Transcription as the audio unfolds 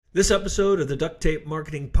This episode of the Duct Tape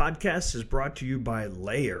Marketing Podcast is brought to you by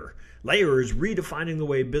Layer. Layer is redefining the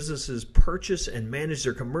way businesses purchase and manage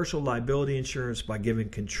their commercial liability insurance by giving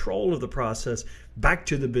control of the process back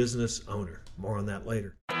to the business owner. More on that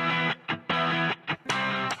later.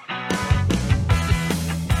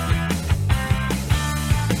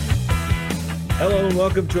 Hello and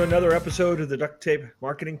welcome to another episode of the Duct Tape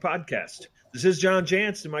Marketing Podcast. This is John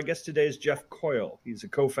Jantsch, and my guest today is Jeff Coyle. He's a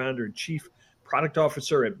co-founder and chief product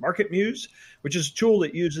officer at MarketMuse, which is a tool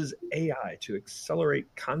that uses AI to accelerate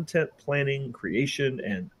content planning, creation,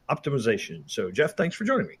 and optimization. So, Jeff, thanks for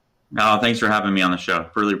joining me. No, thanks for having me on the show.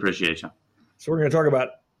 Really appreciate you. So we're going to talk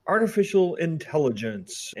about artificial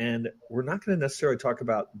intelligence, and we're not going to necessarily talk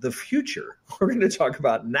about the future. We're going to talk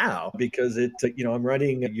about now because I'm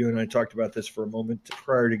writing, you and I talked about this for a moment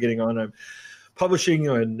prior to getting on. I'm publishing,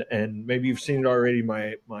 and maybe you've seen it already,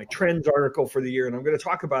 my trends article for the year. And I'm going to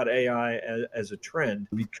talk about AI as a trend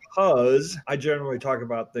because I generally talk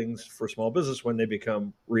about things for small business when they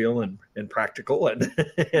become real and practical.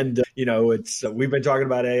 And we've been talking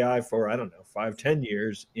about AI for, 5-10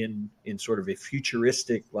 years in sort of a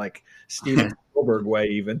futuristic, like Steven Spielberg way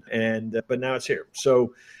even. But now it's here.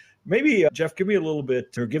 So maybe, Jeff, give me a little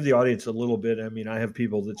bit, or give the audience a little bit. I mean, I have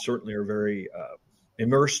people that certainly are very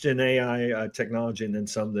immersed in AI technology, and then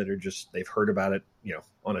some that are just, they've heard about it,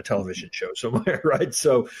 on a television show. So, right.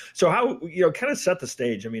 So how, kind of set the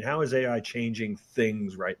stage. I mean, how is AI changing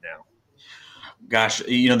things right now? Gosh,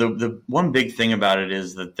 the one big thing about it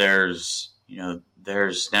is that there's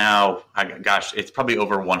now, it's probably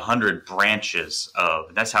over 100 branches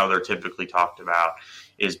of, that's how they're typically talked about,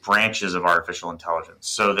 is branches of artificial intelligence.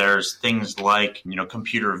 So there's things like,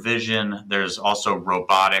 computer vision, there's also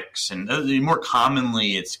robotics, and more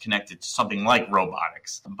commonly it's connected to something like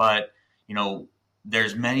robotics. But,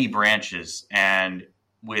 there's many branches, and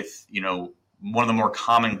with, one of the more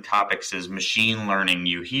common topics is machine learning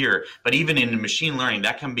you hear, but even in machine learning,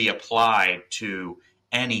 that can be applied to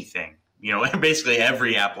anything. Basically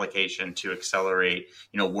every application to accelerate,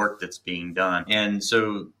 work that's being done. And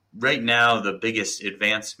so right now, the biggest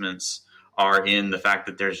advancements are in the fact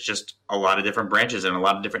that there's just a lot of different branches and a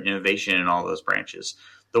lot of different innovation in all those branches.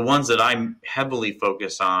 The ones that I'm heavily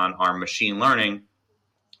focused on are machine learning,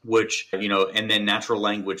 which, and then natural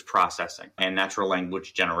language processing and natural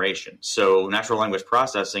language generation. So natural language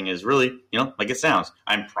processing is really, like it sounds.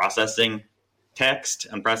 I'm processing text,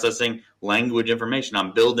 I'm processing language information.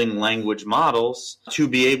 I'm building language models to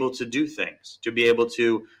be able to do things, to be able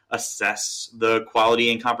to assess the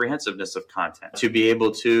quality and comprehensiveness of content, to be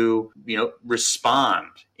able to, respond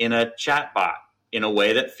in a chatbot in a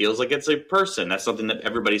way that feels like it's a person. That's something that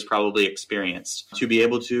everybody's probably experienced. To be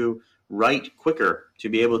able to write quicker, to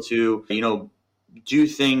be able to, do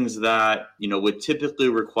things that, would typically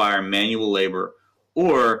require manual labor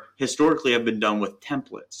or historically have been done with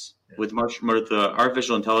templates. With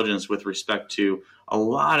artificial intelligence, with respect to a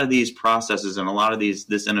lot of these processes and a lot of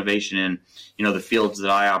this innovation in, the fields that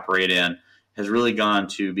I operate in, has really gone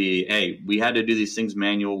to be, hey, we had to do these things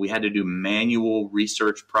manual. We had to do manual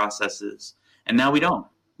research processes. And now we don't.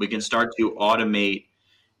 We can start to automate,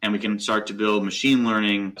 and we can start to build machine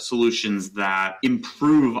learning solutions that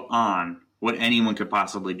improve on what anyone could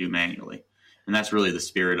possibly do manually. And that's really the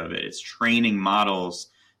spirit of it. It's training models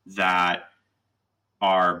that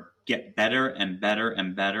get better and better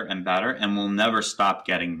and better and better, and will never stop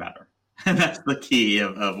getting better. And that's the key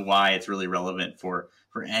of why it's really relevant for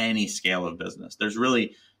any scale of business. There's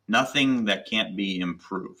really nothing that can't be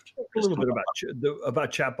improved. A little bit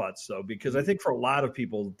about chatbots, though, because I think for a lot of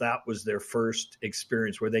people, that was their first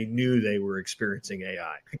experience where they knew they were experiencing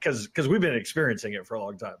AI, because we've been experiencing it for a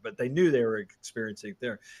long time, but they knew they were experiencing it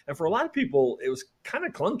there. And for a lot of people, it was kind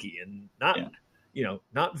of clunky and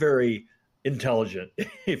not very intelligent,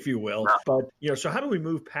 if you will. But, so how do we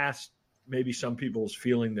move past maybe some people's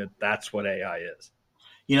feeling that that's what AI is?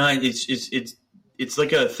 It's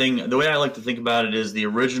like a thing. The way I like to think about it is the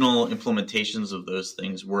original implementations of those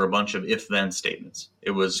things were a bunch of if-then statements. It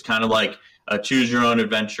was kind of like a choose your own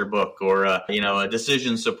adventure book or a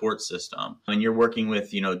decision support system. When you're working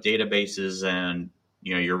with, databases and,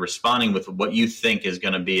 you're responding with what you think is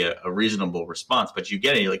going to be a reasonable response, but you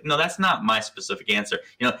get it. You're like, no, that's not my specific answer.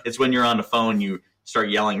 It's when you're on the phone, you start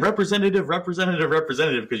yelling representative, representative,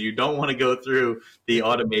 representative, because you don't want to go through the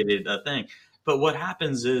automated thing. But what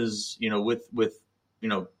happens is, with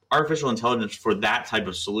artificial intelligence for that type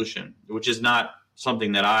of solution, which is not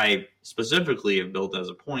something that I specifically have built as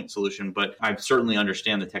a point solution, but I certainly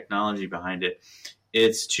understand the technology behind it.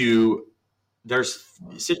 There's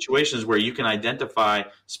situations where you can identify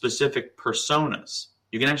specific personas.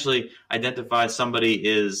 You can actually identify somebody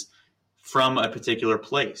is from a particular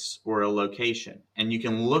place or a location. And you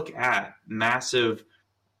can look at massive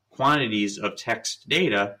quantities of text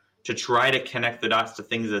data to try to connect the dots to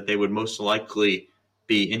things that they would most likely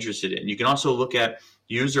be interested in. You can also look at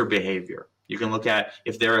user behavior. You can look at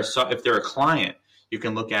if they're a client, you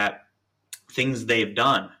can look at things they've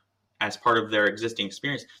done as part of their existing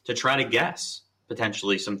experience to try to guess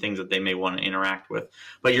potentially some things that they may want to interact with.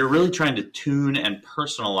 But you're really trying to tune and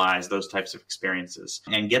personalize those types of experiences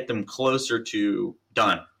and get them closer to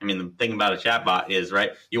done. I mean, the thing about a chatbot is,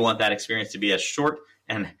 right, you want that experience to be as short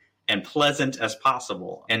and pleasant as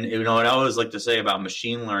possible. And what I always like to say about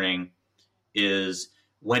machine learning is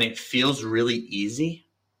when it feels really easy,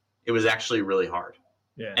 it was actually really hard.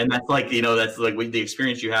 Yeah. And that's like, that's like the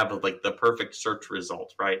experience you have of like the perfect search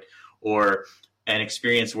result, right? Or an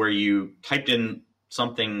experience where you typed in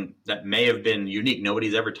something that may have been unique.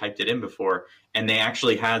 Nobody's ever typed it in before, and they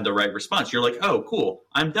actually had the right response. You're like, oh, cool,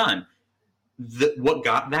 I'm done. What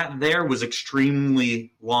got that there was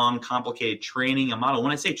extremely long, complicated training a model.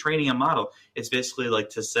 When I say training a model, it's basically like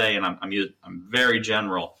to say, and I'm very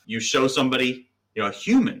general, you show somebody,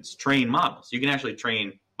 humans train models. You can actually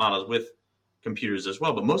train models with computers as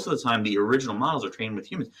well, but most of the time the original models are trained with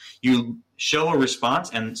humans. You show a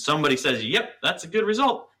response and somebody says, yep, that's a good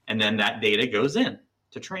result, and then that data goes in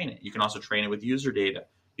to train it. You can also train it with user data,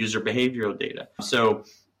 user behavioral data. So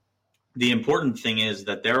the important thing is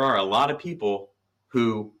that there are a lot of people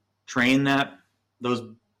who train those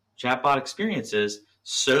chatbot experiences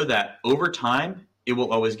so that over time it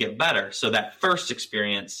will always get better. So that first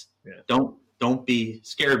experience, don't be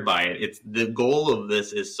scared by it. It's the goal of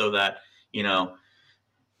this is so that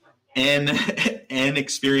and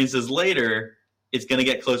experiences later, it's going to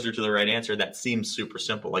get closer to the right answer. That seems super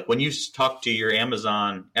simple. Like when you talk to your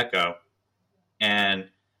Amazon Echo and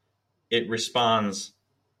it responds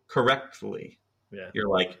correctly, you're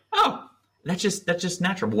like, oh, that's just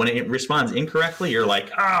natural. But when it responds incorrectly, you're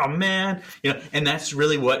like, oh man, and that's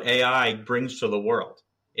really what AI brings to the world.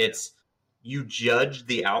 It's you judge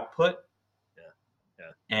the output.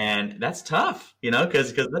 And that's tough,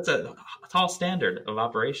 because that's a tall standard of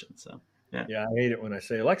operation. So, yeah, I hate it when I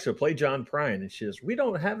say, Alexa, play John Prine, and she says, we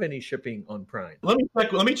don't have any shipping on Prine. Let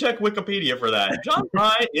me check Wikipedia for that. John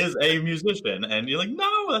Prine is a musician, and you're like,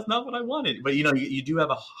 no, that's not what I wanted. But you do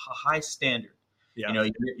have a high standard. Yeah.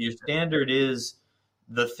 Your standard is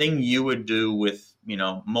the thing you would do with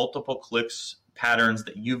multiple clicks. Patterns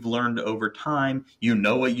that you've learned over time,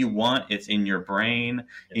 what you want, it's in your brain.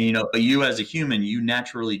 And, but you as a human, you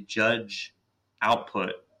naturally judge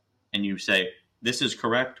output and you say, this is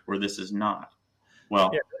correct or this is not.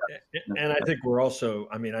 Well, and I think we're also,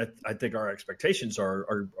 I think our expectations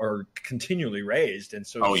are continually raised. And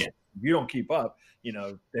so if you don't keep up,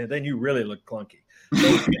 then you really look clunky.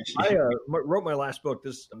 So I wrote my last book,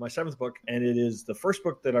 my 7th book, and it is the first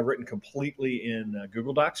book that I've written completely in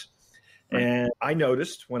Google Docs. And I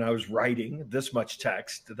noticed when I was writing this much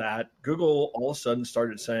text that Google all of a sudden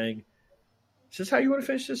started saying, is this how you want to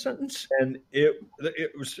finish this sentence? And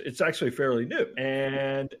it's actually fairly new.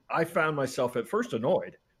 And I found myself at first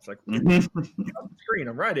annoyed. It's like, on the screen,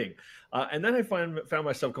 I'm writing. And then I found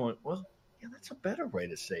myself going, well, yeah, that's a better way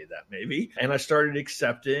to say that maybe. And I started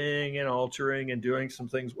accepting and altering and doing some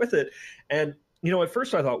things with it. And, at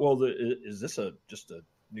first I thought, well, is this just a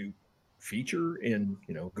new feature in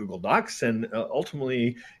Google Docs? And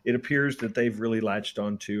ultimately it appears that they've really latched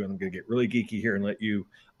onto, and I'm going to get really geeky here and let you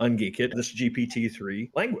ungeek it, this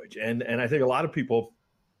GPT-3 language. And I think a lot of people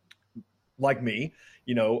like me,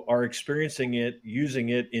 are experiencing it, using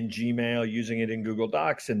it in Gmail, using it in Google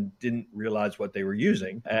Docs, and didn't realize what they were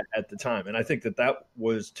using at the time. And I think that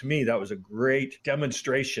was a great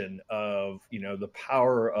demonstration of, the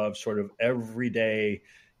power of sort of everyday,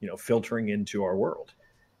 filtering into our world.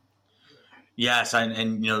 Yes, I said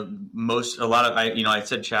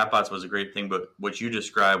chatbots was a great thing, but what you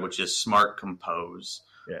described, which is Smart Compose,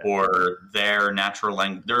 or their natural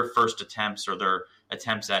language, their first attempts or their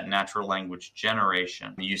attempts at natural language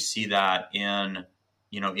generation, you see that in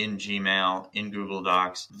Gmail, in Google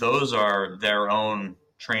Docs. Those are their own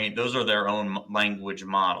language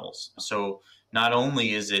models. So not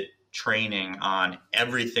only is it training on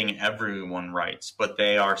everything everyone writes, but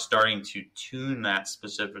they are starting to tune that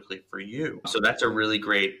specifically for you. So that's a really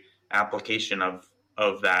great application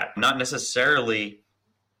of that. Not necessarily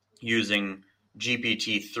using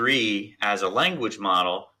GPT-3 as a language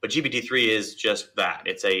model, but GPT-3 is just that.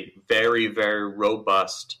 It's a very, very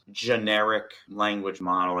robust, generic language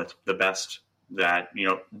model. It's the best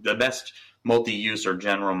multi-use or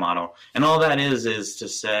general model. And all that is to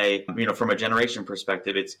say, from a generation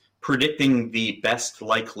perspective, it's predicting the best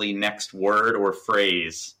likely next word or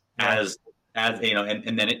phrase as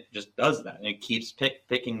and then it just does that, and it keeps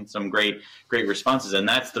picking some great responses, and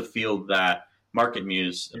that's the field that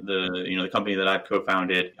MarketMuse, the company that I've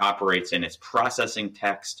co-founded, operates in. It's processing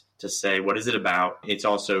text to say, what is it about? It's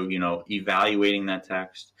also, evaluating that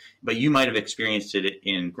text. But you might have experienced it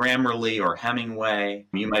in Grammarly or Hemingway.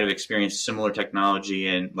 You might have experienced similar technology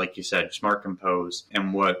in, like you said, Smart Compose.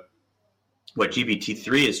 And what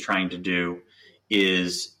GPT-3 is trying to do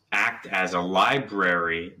is act as a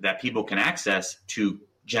library that people can access to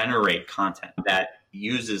generate content that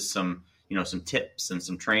uses some tips and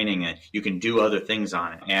some training, and you can do other things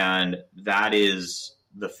on it. And that is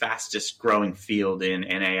the fastest growing field in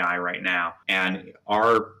AI right now. And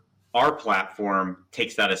our platform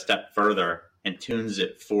takes that a step further and tunes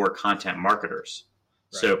it for content marketers.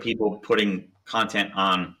 Right. So people putting content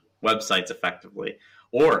on websites effectively,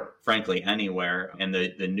 or frankly, anywhere. And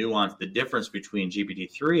the nuance, the difference between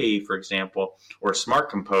GPT-3, for example, or Smart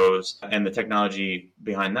Compose and the technology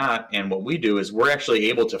behind that, and what we do is we're actually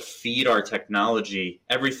able to feed our technology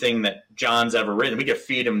everything that John's ever written. We could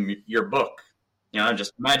feed him your book.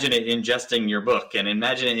 Just imagine it ingesting your book, and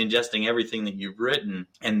imagine it ingesting everything that you've written,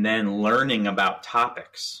 and then learning about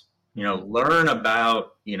topics. Learn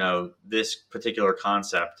about, this particular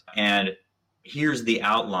concept, and here's the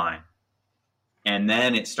outline. And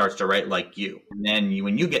then it starts to write like you. And then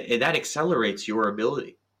when you get that, accelerates your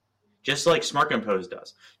ability, just like Smart Compose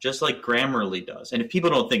does, just like Grammarly does. And if people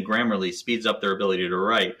don't think Grammarly speeds up their ability to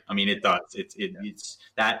write, I mean, it does. It's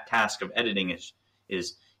that task of editing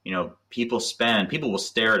is people will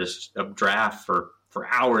stare at a draft for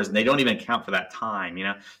hours, and they don't even account for that time.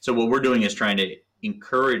 So what we're doing is trying to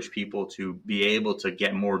encourage people to be able to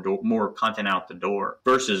get more content out the door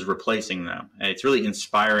versus replacing them. And it's really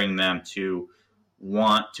inspiring them to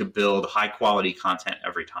want to build high quality content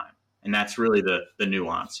every time. And that's really the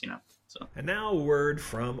nuance, So. And now a word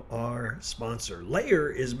from our sponsor.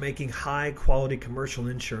 Layer is making high quality commercial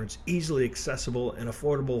insurance easily accessible and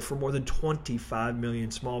affordable for more than 25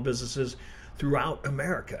 million small businesses throughout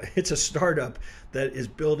America. It's a startup that is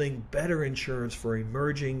building better insurance for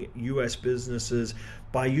emerging U.S. businesses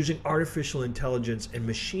by using artificial intelligence and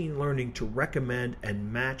machine learning to recommend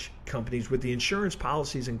and match companies with the insurance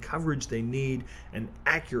policies and coverage they need and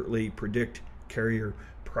accurately predict carrier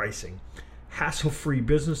pricing. Hassle-free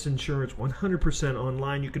business insurance, 100%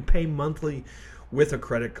 online. You can pay monthly with a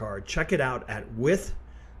credit card. Check it out at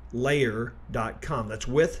withlayer.com. That's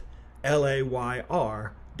with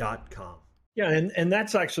LAYR.com. Yeah, and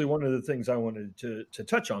that's actually one of the things I wanted to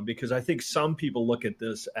touch on, because I think some people look at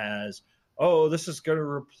this as, oh, this is going to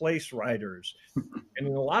replace writers. And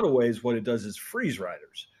in a lot of ways, what it does is freeze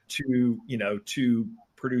writers to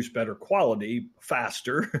produce better quality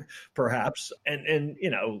faster, perhaps. And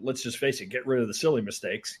let's just face it, get rid of the silly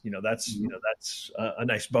mistakes. That's a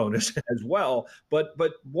nice bonus as well. But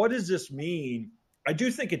what does this mean? I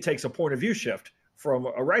do think it takes a point of view shift from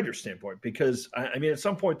a writer's standpoint, because I mean, at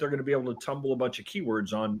some point they're going to be able to tumble a bunch of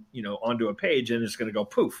keywords onto a page, and it's going to go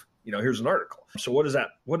poof. Here's an article. So what does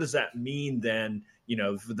that mean then?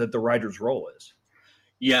 That the writer's role is.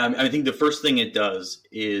 Yeah, I think the first thing it does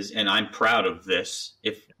is, and I'm proud of this,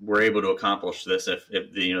 if we're able to accomplish this, if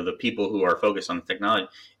the people who are focused on technology,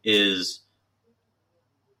 is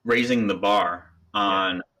raising the bar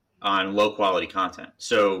on low quality content.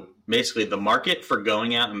 So basically, the market for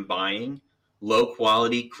going out and buying low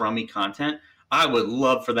quality, crummy content, I would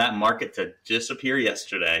love for that market to disappear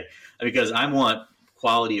yesterday, because I want the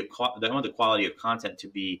quality of content to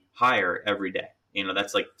be higher every day.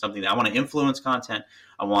 That's like something that I want to influence content.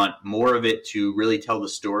 I want more of it to really tell the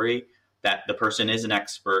story that the person is an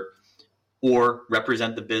expert, or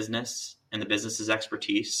represent the business and the business's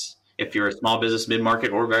expertise. If you're a small business,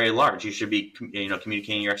 mid-market, or very large, you should be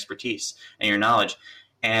communicating your expertise and your knowledge.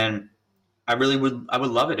 And I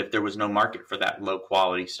would love it if there was no market for that low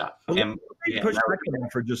quality stuff. Well, let me push back on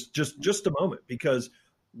that for just a moment, because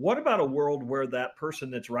what about a world where that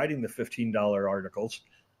person that's writing the $15 articles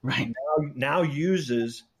right now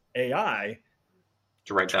uses AI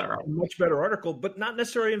to write that a much better article, but not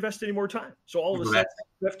necessarily invest any more time? So all of a sudden,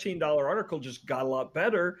 $15 article just got a lot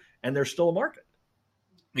better, and there's still a market.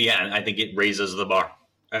 Yeah, and I think it raises the bar.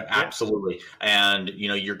 Absolutely. And,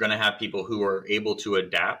 you're going to have people who are able to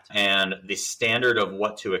adapt, and the standard of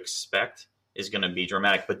what to expect is going to be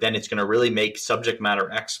dramatic. But then it's going to really make subject matter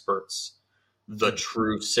experts the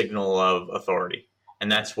true signal of authority. And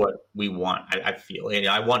that's what we want, I feel. And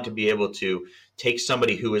I want to be able to take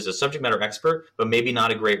somebody who is a subject matter expert, but maybe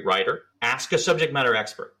not a great writer. Ask a subject matter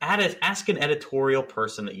expert. Ask an editorial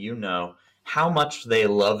person that how much they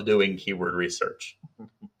love doing keyword research. Do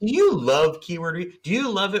you love keyword research? Do you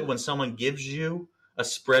love it when someone gives you a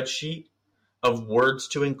spreadsheet of words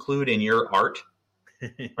to include in your art,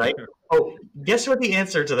 right? Oh, guess what the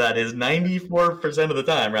answer to that is 94% of the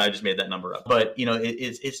time, right? I just made that number up. But,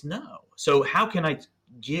 it's no. So how can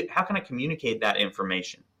I communicate that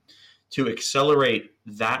information to accelerate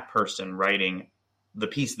that person writing the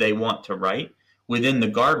piece they want to write within the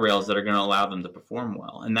guardrails that are going to allow them to perform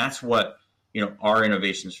well? And that's what, our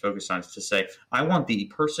innovation is focused on, is to say, I want the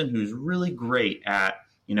person who's really great at,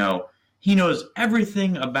 he knows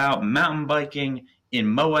everything about mountain biking in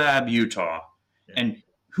Moab, Utah. Yeah. And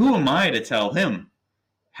who am I to tell him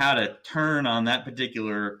how to turn on that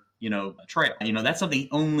particular, trail? That's something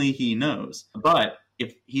only he knows. But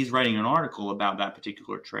if he's writing an article about that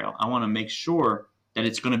particular trail, I want to make sure that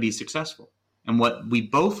it's going to be successful. And what we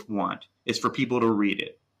both want is for people to read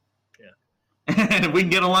it. And if we can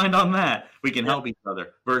get aligned on that, we can help each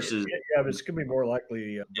other. Versus, but it's going to be more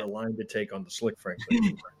likely the line to take on the slick,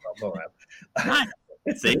 frankly.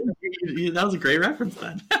 See, that was a great reference,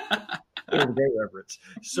 then. Great reference.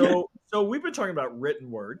 So we've been talking about written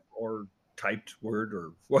word or typed word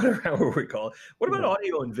or whatever, however we call it. What about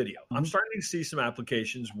audio and video? I'm starting to see some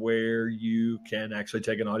applications where you can actually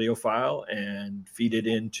take an audio file and feed it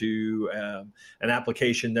into an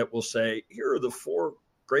application that will say, here are the 4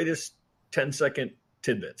 greatest 10-second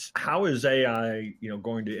tidbits. How is AI,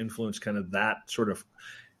 going to influence kind of that sort of,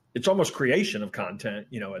 it's almost creation of content,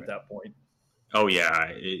 at that point? Oh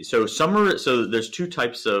yeah. So there's 2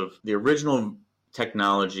 types of the original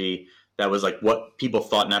technology that was like what people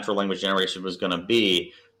thought natural language generation was going to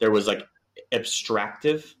be. There was like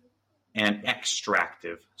abstractive and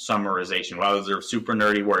extractive summarization. Well, those are super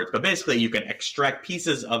nerdy words, but basically you can extract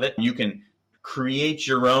pieces of it. You can create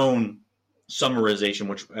your own summarization,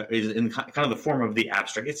 which is in kind of the form of the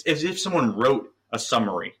abstract. It's as if someone wrote a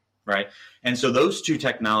summary, right? And so those 2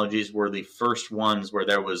 technologies were the first ones where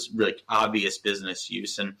there was really obvious business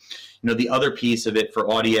use. And, the other piece of it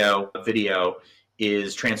for audio, video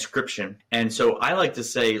is transcription. And so I like to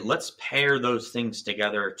say, let's pair those things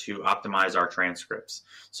together to optimize our transcripts.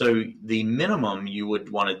 So the minimum you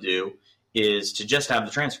would want to do is to just have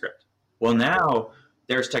the transcript. Well, now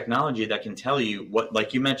there's technology that can tell you what,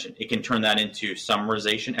 like you mentioned, it can turn that into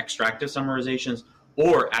summarization, extractive summarizations,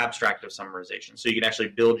 or abstractive summarization. So you can actually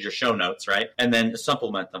build your show notes, right? And then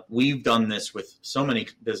supplement them. We've done this with so many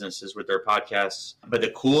businesses with their podcasts. But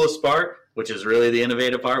the coolest part, which is really the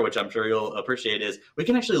innovative part, which I'm sure you'll appreciate, is we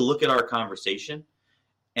can actually look at our conversation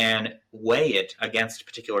and weigh it against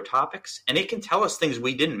particular topics. And it can tell us things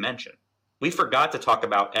we didn't mention. We forgot to talk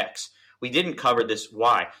about X. We didn't cover this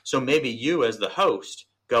Y. So maybe you as the host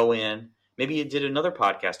go in, maybe you did another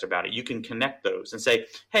podcast about it. You can connect those and say,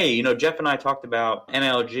 hey, Jeff and I talked about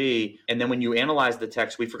NLG. And then when you analyze the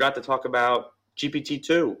text, we forgot to talk about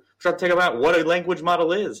GPT-2. We forgot to talk about what a language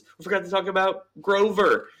model is. We forgot to talk about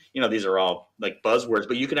Grover. These are all like buzzwords,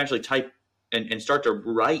 but you can actually type and start to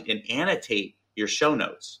write and annotate your show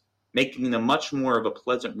notes, making them much more of a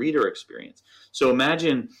pleasant reader experience. So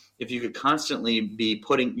imagine if you could constantly be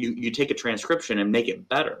putting, you take a transcription and make it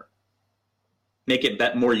better, make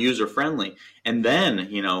it more user-friendly, and then,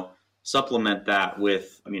 supplement that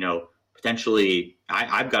with, potentially,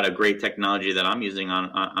 I've got a great technology that I'm using on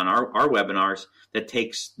our webinars that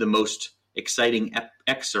takes the most exciting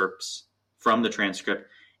excerpts from the transcript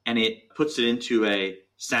and it puts it into a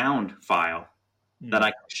sound file that I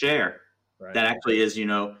can share. Right. That actually is,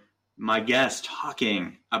 my guest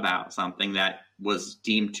talking about something that was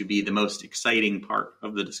deemed to be the most exciting part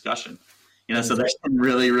of the discussion. So there's some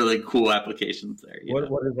really, really cool applications there.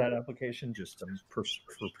 What is that application? Just for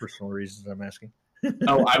personal reasons, I'm asking.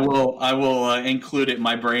 Oh, I will include it.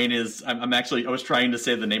 My brain is. I was trying to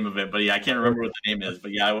say the name of it, but I can't remember what the name is.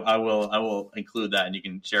 But I will include that, and you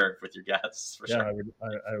can share it with your guests. For sure.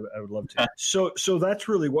 I would love to. So that's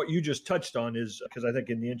really what you just touched on, is because I think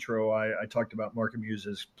in the intro I talked about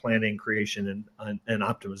Marcomuse's planning, creation, and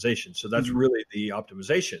optimization. So that's really the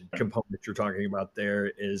optimization component that you're talking about.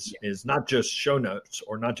 There is not just show notes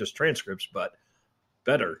or not just transcripts, but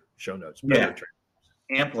better show notes, better transcripts.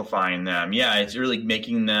 Amplifying them. Yeah, it's really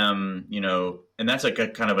making them, and that's like a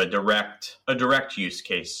kind of a direct use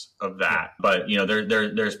case of that. But,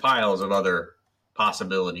 there's piles of other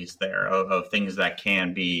possibilities there of things that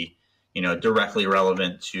can be, directly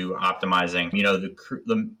relevant to optimizing,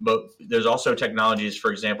 but there's also technologies,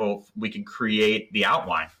 for example, we can create the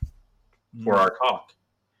outline for our talk.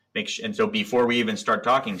 And so before we even start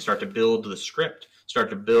talking, start to build the script, start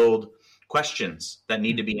to build questions that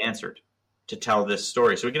need to be answered to tell this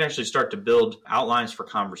story. So we can actually start to build outlines for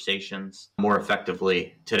conversations more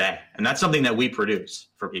effectively today. And that's something that we produce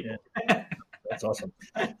for people. Yeah. That's awesome.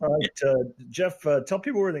 All right, Jeff, tell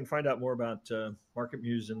people where they can find out more about Market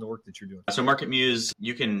Muse and the work that you're doing. So Market Muse,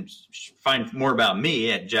 you can find more about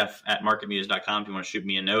me at jeff@marketmuse.com if you want to shoot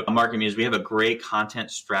me a note. On Market Muse, we have a great content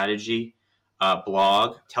strategy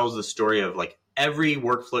blog. Tells the story of like every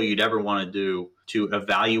workflow you'd ever want to do to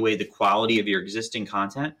evaluate the quality of your existing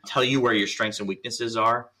content, tell you where your strengths and weaknesses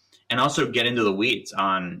are, and also get into the weeds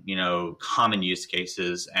on, common use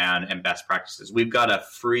cases and best practices. We've got a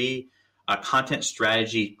free content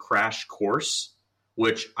strategy crash course,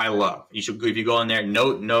 which I love. If you go in there,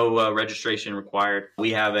 no registration required.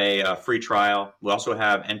 We have a free trial. We also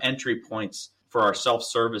have an entry points for our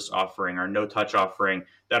self-service offering, our no-touch offering,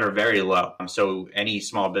 that are very low. So any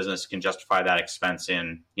small business can justify that expense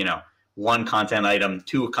in, one content item,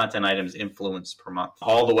 2 content items influence per month,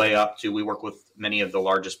 all the way up to, we work with many of the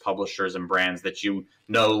largest publishers and brands that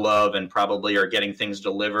love, and probably are getting things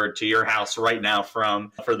delivered to your house right now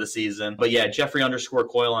for the season. But yeah,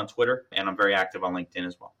 Jeffrey_Coyle on Twitter, and I'm very active on LinkedIn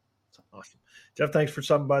as well. Awesome. Jeff, thanks for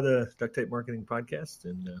stopping by the Duct Tape Marketing Podcast,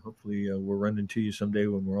 and hopefully we'll run into you someday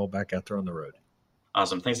when we're all back out there on the road.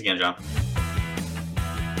 Awesome. Thanks again, John.